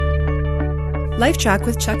LifeTrac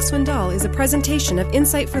with Chuck Swindoll is a presentation of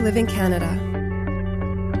Insight for Living Canada.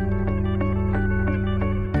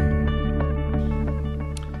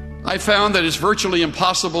 I found that it's virtually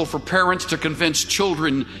impossible for parents to convince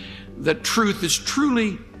children that truth is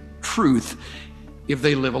truly truth if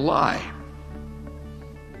they live a lie.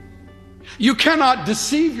 You cannot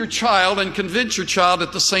deceive your child and convince your child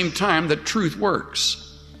at the same time that truth works.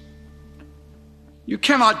 You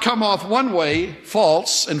cannot come off one way,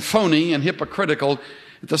 false and phony and hypocritical,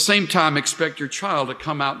 at the same time expect your child to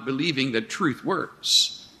come out believing that truth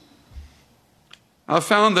works. I've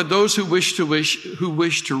found that those who wish to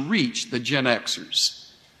reach the Gen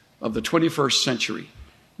Xers of the 21st century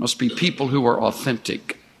must be people who are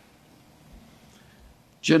authentic.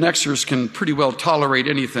 Gen Xers can pretty well tolerate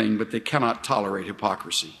anything, but they cannot tolerate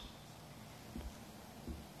hypocrisy.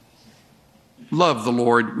 Love the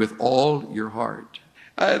Lord with all your heart.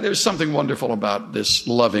 There's something wonderful about this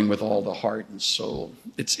loving with all the heart and soul.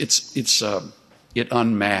 It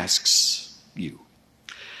unmasks you.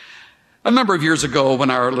 A number of years ago,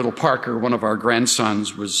 when our little Parker, one of our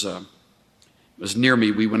grandsons, was near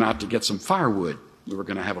me, we went out to get some firewood. We were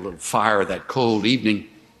going to have a little fire that cold evening.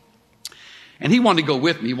 And he wanted to go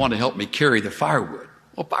with me. He wanted to help me carry the firewood.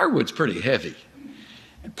 Well, firewood's pretty heavy.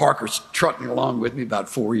 And Parker's trotting along with me, about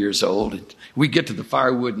 4 years old. And we get to the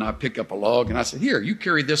firewood, and I pick up a log, and I said, "Here, you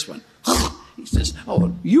carry this one." He says,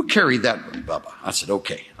 "Oh, you carry that one, Bubba." I said,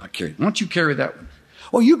 "Okay, I'll carry it. Why don't you carry that one?"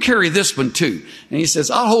 "Oh, you carry this one, too." And he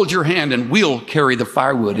says, "I'll hold your hand, and we'll carry the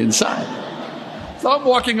firewood inside." So I'm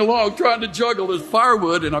walking along trying to juggle this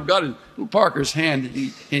firewood, and I've got little Parker's hand, and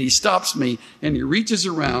he stops me, and he reaches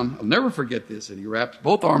around. I'll never forget this. And he wraps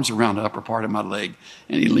both arms around the upper part of my leg,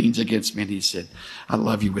 and he leans against me, and he said, "I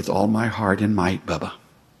love you with all my heart and might, Bubba."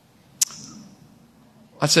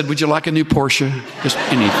 I said, "Would you like a new Porsche?" Just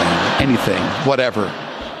anything, whatever.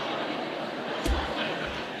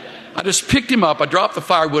 I just picked him up. I dropped the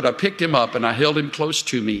firewood. I picked him up, and I held him close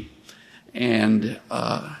to me, and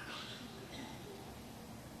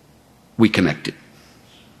we connected.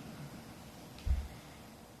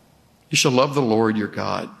 You shall love the Lord your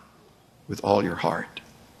God with all your heart,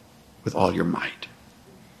 with all your might.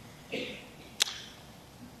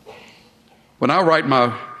 When I write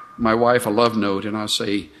my wife a love note and I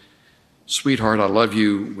say, "Sweetheart, I love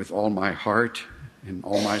you with all my heart and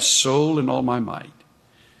all my soul and all my might,"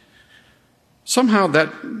 somehow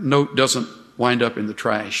that note doesn't wind up in the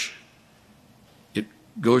trash. It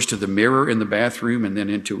goes to the mirror in the bathroom and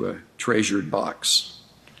then into a treasured box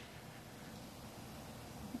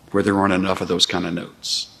where there aren't enough of those kind of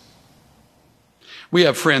notes. We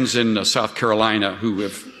have friends in South Carolina who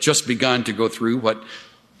have just begun to go through what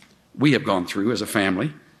we have gone through as a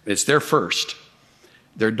family. It's their first.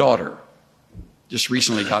 Their daughter just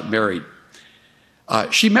recently got married.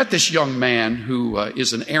 She met this young man who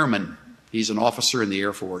is an airman. He's an officer in the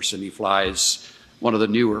Air Force, and he flies one of the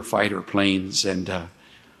newer fighter planes. And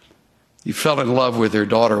he fell in love with their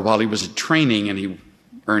daughter while he was in training, and he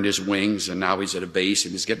earned his wings, and now he's at a base,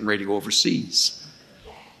 and he's getting ready to go overseas.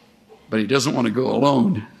 But he doesn't want to go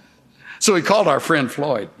alone. So he called our friend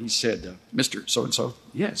Floyd. He said, "Mr. So-and-so,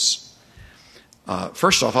 yes.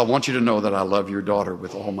 First off, I want you to know that I love your daughter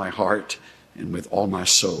with all my heart and with all my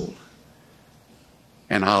soul.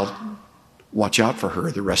 And I'll watch out for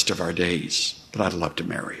her the rest of our days, but I'd love to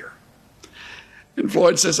marry her." And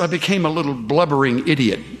Floyd says, I became a little blubbering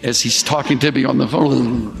idiot as he's talking to me on the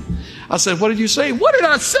phone. I said, "What did you say?" "What did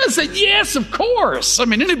I say?" I said, "Yes, of course. I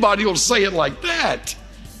mean, anybody will say it like that."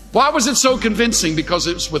 Why was it so convincing? Because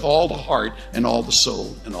it was with all the heart and all the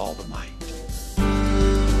soul and all the might.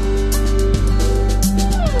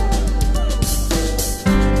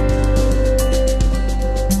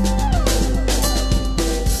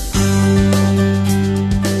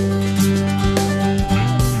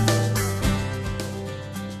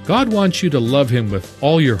 God wants you to love Him with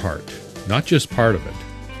all your heart, not just part of it.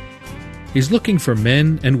 He's looking for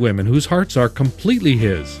men and women whose hearts are completely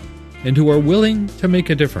His and who are willing to make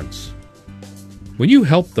a difference. When you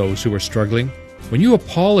help those who are struggling, when you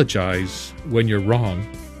apologize when you're wrong,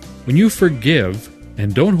 when you forgive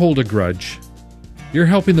and don't hold a grudge, you're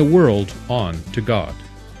helping the world on to God.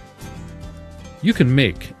 You can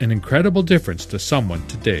make an incredible difference to someone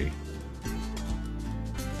today.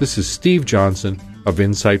 This is Steve Johnson of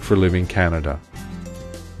Insight for Living Canada.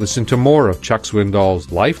 Listen to more of Chuck Swindoll's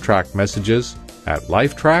LifeTrac messages at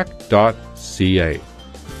lifetrac.ca.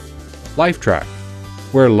 LifeTrac,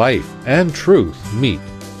 where life and truth meet.